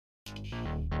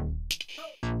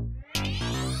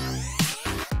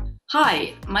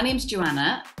Hi, my name's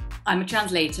Joanna. I'm a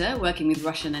translator working with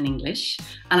Russian and English,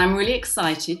 and I'm really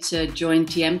excited to join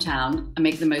TM Town and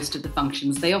make the most of the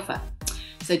functions they offer.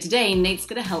 So today, Nate's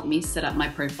going to help me set up my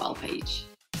profile page.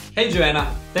 Hey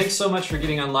Joanna, thanks so much for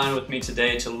getting online with me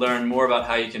today to learn more about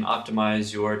how you can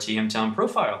optimize your TM Town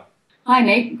profile. Hi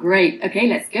Nate, great. Okay,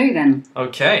 let's go then.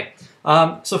 Okay,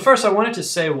 so first I wanted to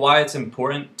say why it's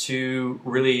important to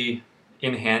really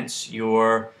enhance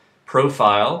your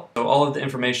profile. So all of the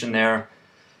information there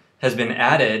has been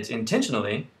added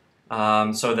intentionally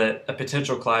so that a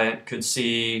potential client could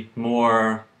see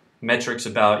more metrics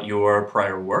about your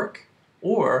prior work,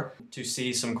 or to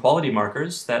see some quality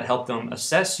markers that help them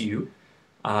assess you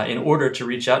in order to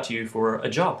reach out to you for a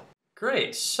job.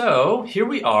 Great, so here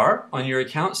we are on your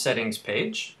account settings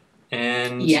page,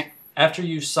 and after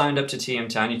you've signed up to TM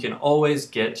Town, you can always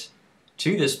get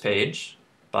to this page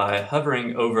by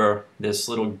hovering over this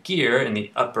little gear in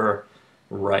the upper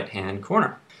right-hand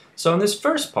corner. So in this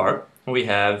first part, we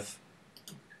have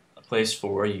a place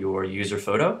for your user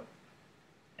photo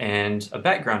and a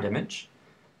background image,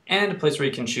 and a place where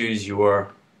you can choose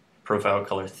your profile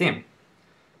color theme.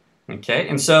 Okay,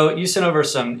 and so you sent over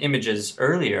some images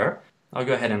earlier. I'll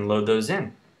go ahead and load those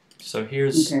in. So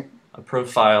here's a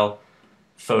profile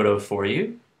photo for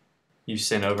you. You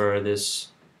sent over this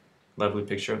lovely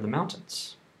picture of the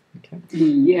mountains. Okay.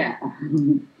 Yeah.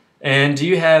 And do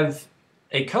you have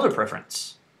a color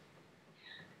preference?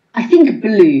 I think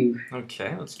blue.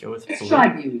 Okay, let's go with blue. Let's try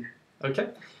blue. Okay,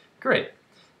 great.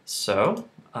 So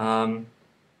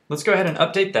let's go ahead and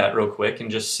update that real quick and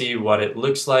just see what it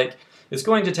looks like. It's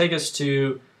going to take us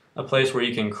to a place where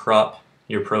you can crop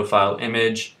your profile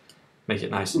image, make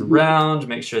it nice and round,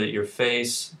 make sure that your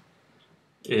face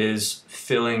is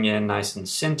filling in nice and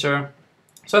center.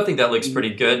 So I think that looks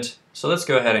pretty good. So let's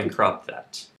go ahead and crop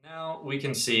that. Now we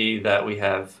can see that we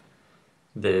have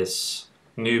this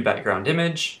new background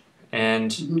image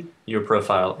and your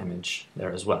profile image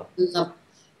there as well.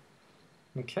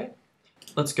 Okay,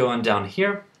 let's go on down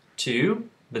here to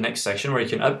the next section where you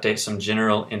can update some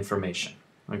general information.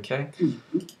 Okay,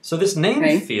 so this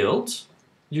name field,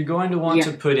 you're going to want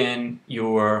to put in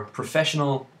your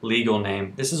professional legal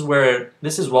name. This is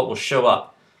what will show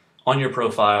up on your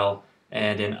profile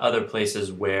and in other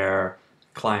places where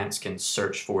clients can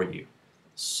search for you.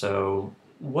 So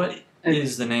what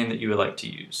is the name that you would like to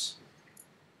use?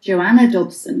 Joanna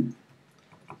Dobson.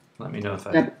 Let me know if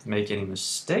I make any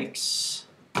mistakes.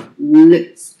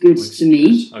 Looks good to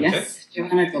me. Okay. Yes,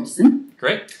 Joanna Dobson.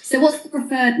 Great. So what's the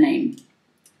preferred name?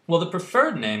 Well, the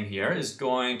preferred name here is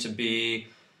going to be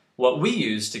what we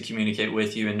use to communicate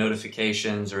with you in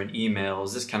notifications or in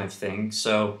emails, this kind of thing.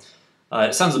 So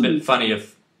it sounds a bit funny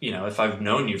if I've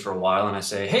known you for a while and I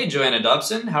say, "Hey, Joanna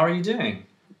Dobson, how are you doing?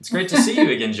 It's great to see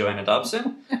you again, Joanna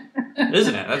Dobson."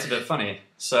 Isn't it? That's a bit funny.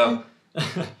 So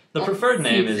the preferred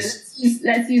name is...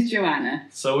 Let's use Joanna.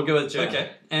 So we'll go with Joanna.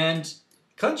 Okay. And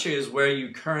country is where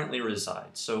you currently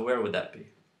reside. So where would that be?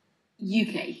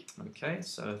 UK. Okay,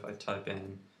 so if I type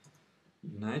in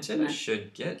United, I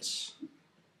should get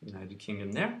United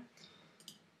Kingdom there.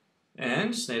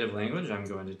 And native language, I'm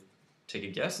going to take a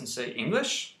guess and say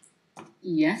English.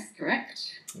 Yes,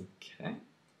 correct. Okay.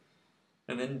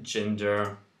 And then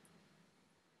gender.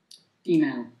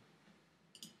 Female.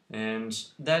 And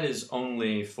that is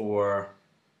only for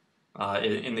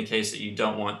in the case that you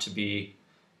don't want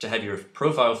to have your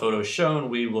profile photo shown.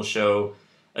 We will show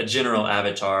a general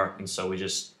avatar, and so we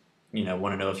just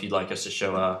want to know if you'd like us to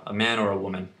show a man or a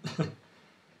woman.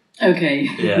 Okay.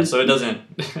 Yeah, so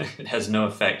it has no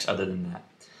effect other than that.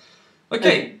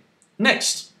 Okay,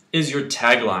 next is your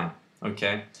tagline.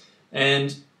 Okay,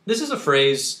 and this is a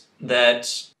phrase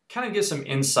that kind of gives some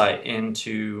insight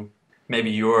into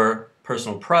maybe your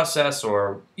personal process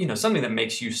or something that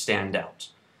makes you stand out.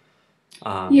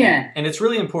 And it's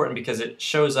really important because it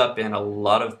shows up in a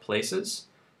lot of places.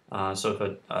 So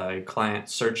if a client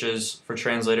searches for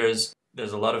translators,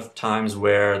 there's a lot of times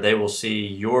where they will see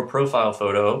your profile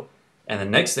photo and the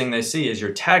next thing they see is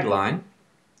your tagline.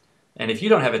 And if you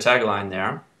don't have a tagline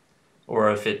there,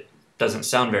 or if it doesn't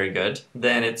sound very good,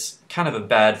 then it's kind of a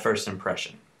bad first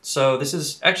impression. So this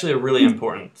is actually a really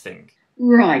important thing.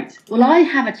 Right. Well, I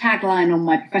have a tagline on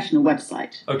my professional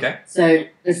website. Okay. So for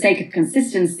the sake of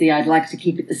consistency, I'd like to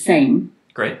keep it the same.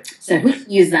 Great. So if we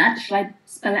use that, shall I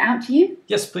spell it out to you?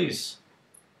 Yes, please.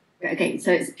 Okay,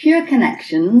 so it's pure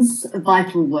connections,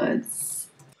 vital words.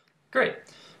 Great.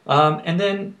 And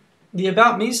then the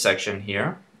About Me section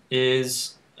here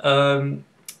is,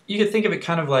 you could think of it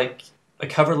kind of like a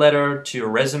cover letter to a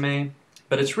resume,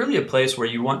 but it's really a place where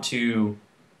you want to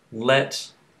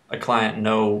let a client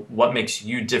know what makes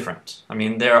you different. I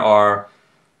mean, there are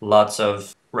lots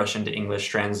of Russian to English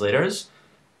translators,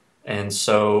 and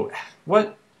so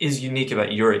what is unique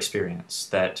about your experience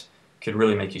that could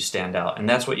really make you stand out? And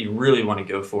that's what you really want to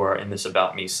go for in this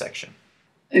About Me section.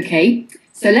 Okay,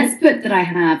 so let's put that I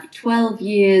have 12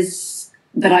 years,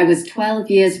 that I was 12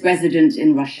 years resident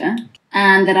in Russia,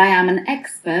 and that I am an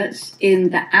expert in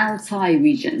the Altai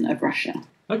region of Russia.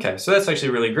 Okay, so that's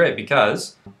actually really great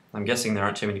because I'm guessing there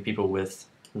aren't too many people with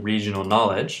regional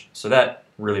knowledge, so that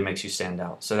really makes you stand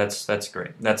out. So that's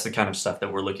great. That's the kind of stuff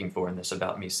that we're looking for in this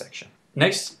About Me section.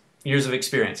 Next, years of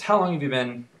experience. How long have you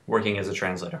been working as a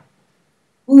translator?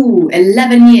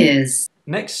 11 years.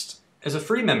 Next, as a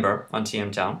free member on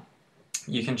TM Town,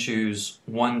 you can choose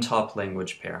one top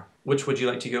language pair. Which would you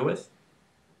like to go with?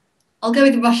 I'll go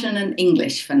with Russian and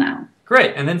English for now.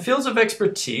 Great. And then fields of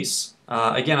expertise.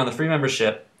 Again, on the free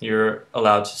membership, you're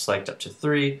allowed to select up to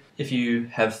 3. If you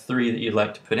have 3 that you'd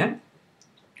like to put in,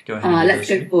 go ahead and let's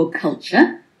go for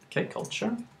culture. Okay,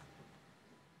 culture.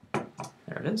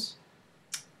 There it is.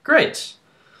 Great.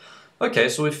 Okay,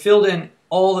 so we've filled in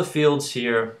all the fields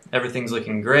here. Everything's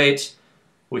looking great.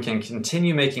 We can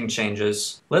continue making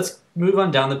changes. Let's move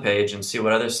on down the page and see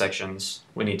what other sections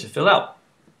we need to fill out.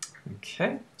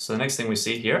 Okay, so the next thing we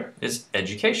see here is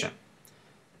education.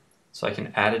 So I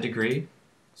can add a degree.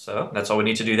 So that's all we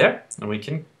need to do there, and we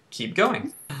can keep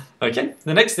going. Okay,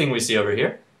 the next thing we see over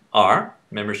here are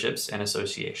memberships and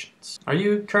associations. Are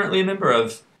you currently a member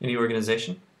of any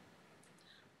organization?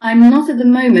 I'm not at the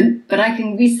moment, but I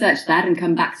can research that and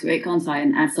come back to it, can't I,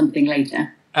 and add something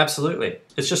later. Absolutely.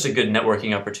 It's just a good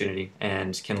networking opportunity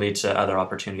and can lead to other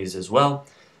opportunities as well.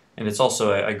 And it's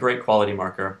also a great quality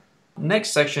marker.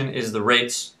 Next section is the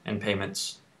rates and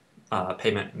payments,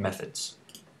 payment methods.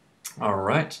 All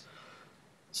right.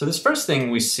 So this first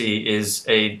thing we see is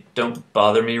a don't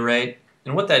bother me rate.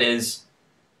 And what that is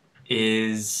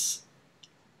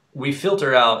we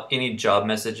filter out any job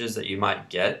messages that you might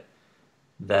get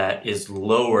that is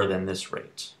lower than this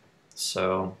rate.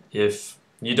 So if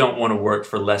you don't want to work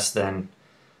for less than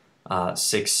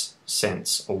 6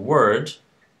 cents a word,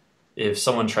 if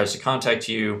someone tries to contact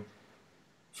you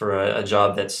for a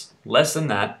job that's less than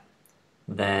that,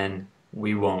 then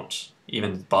we won't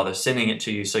even bother sending it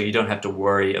to you, so you don't have to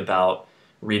worry about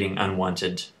reading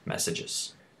unwanted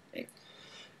messages.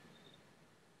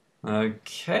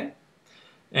 Okay,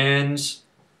 and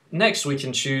next we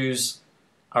can choose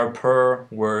our per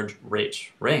word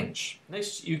rate range.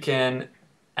 Next you can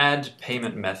add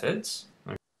payment methods.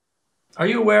 Are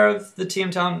you aware of the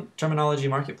TM Town Terminology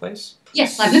Marketplace?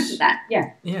 Yes, I've looked at that,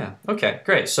 yeah. Yeah, okay,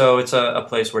 great. So it's a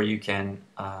place where you can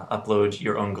upload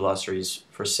your own glossaries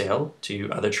for sale to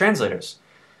other translators.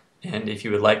 And if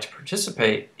you would like to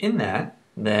participate in that,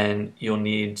 then you'll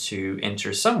need to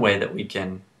enter some way that we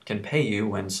can pay you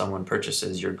when someone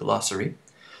purchases your glossary.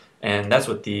 And that's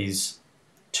what these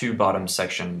 2 bottom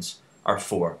sections are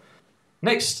for.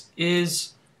 Next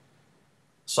is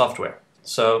software.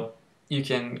 So you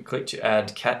can click to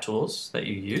add CAT tools that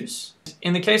you use.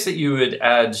 In the case that you would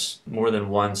add more than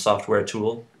one software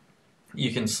tool,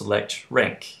 you can select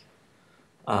rank.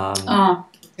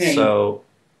 Okay. So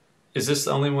is this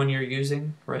the only one you're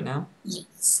using right now?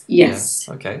 Yes. Yeah.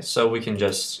 Okay, so we can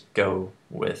just go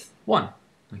with 1.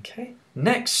 Okay,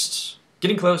 next,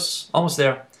 getting close, almost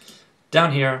there.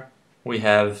 Down here, we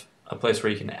have a place where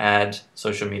you can add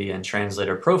social media and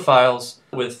translator profiles.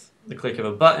 With the click of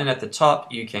a button at the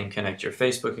top, you can connect your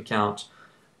Facebook account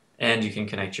and you can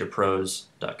connect your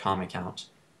pros.com account.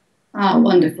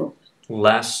 Wonderful.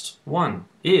 Last one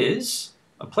is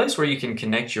a place where you can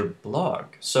connect your blog.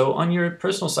 So on your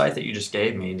personal site that you just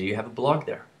gave me, do you have a blog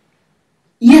there?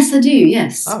 Yes, I do,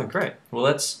 yes. Oh, great. Well,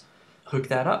 let's hook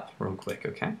that up real quick,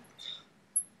 okay?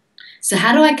 So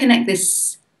how do I connect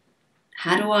this?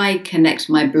 How do I connect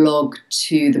my blog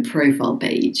to the profile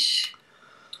page?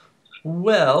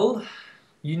 Well,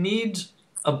 you need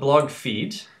a blog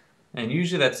feed, and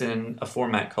usually that's in a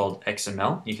format called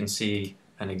XML. You can see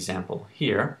an example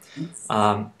here.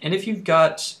 And if you've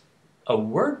got a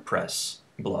WordPress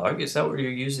blog, is that what you're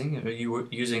using? Are you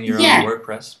using your own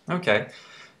WordPress? Okay.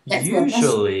 That's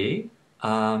usually,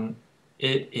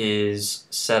 it is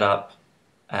set up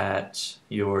at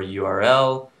your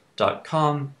url.com/feed.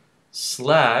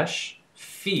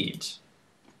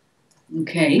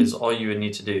 Okay. Is all you would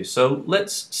need to do. So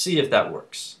let's see if that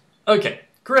works. Okay,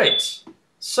 great.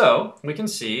 So we can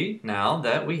see now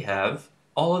that we have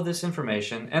all of this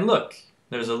information. And look,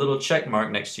 there's a little check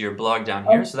mark next to your blog down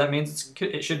here. So that means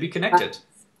it should be connected.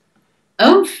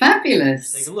 Oh,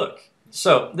 fabulous. Take a look.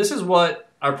 So this is what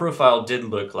our profile did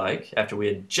look like after we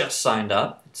had just signed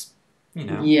up. It's you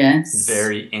know, Yes.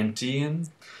 very empty and,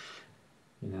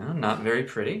 you know, not very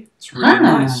pretty. It's really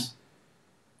nice.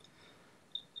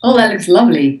 Oh, that looks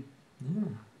lovely.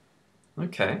 Yeah.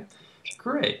 Okay,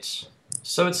 great.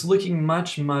 So it's looking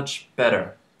much, much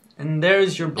better. And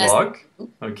there's your blog.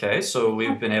 Okay, so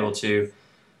we've been able to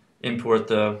import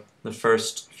the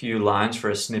first few lines for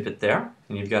a snippet there.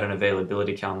 And you've got an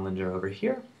availability calendar over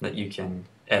here that you can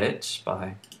edit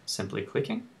by simply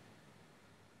clicking.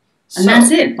 And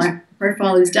that's it. My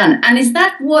profile is done. And is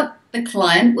that what the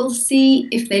client will see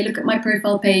if they look at my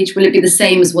profile page? Will it be the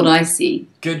same as what I see?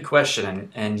 Good question.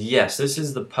 And yes, this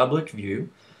is the public view,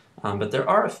 but there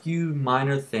are a few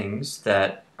minor things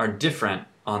that are different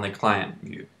on the client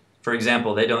view. For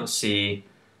example, they don't see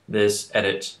this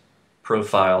edit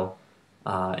profile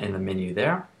in the menu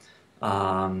there.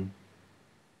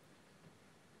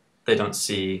 They don't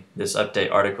see this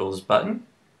update articles button.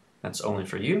 That's only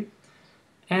for you.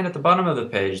 And at the bottom of the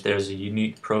page, there's a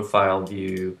unique profile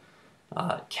view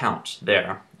count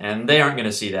there. And they aren't going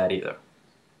to see that either.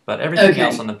 But everything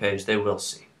else on the page, they will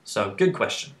see. So, good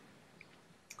question.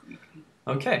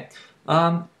 Okay,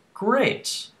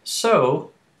 great.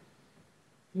 So,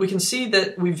 we can see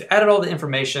that we've added all the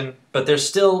information, but there's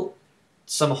still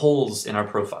some holes in our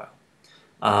profile.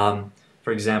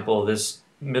 For example, this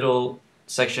middle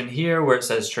section here where it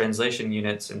says translation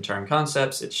units and term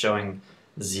concepts, it's showing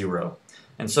 0.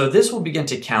 And so this will begin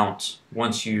to count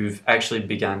once you've actually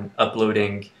begun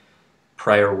uploading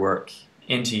prior work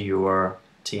into your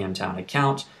TM Town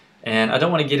account. And I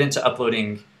don't want to get into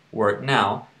uploading work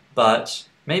now, but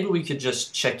maybe we could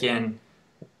just check in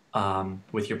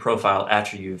with your profile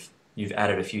after you've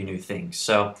added a few new things.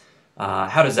 So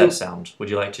how does that sound? Would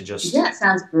you like to just... Yeah,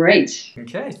 sounds great.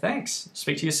 Okay, thanks.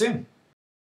 Speak to you soon.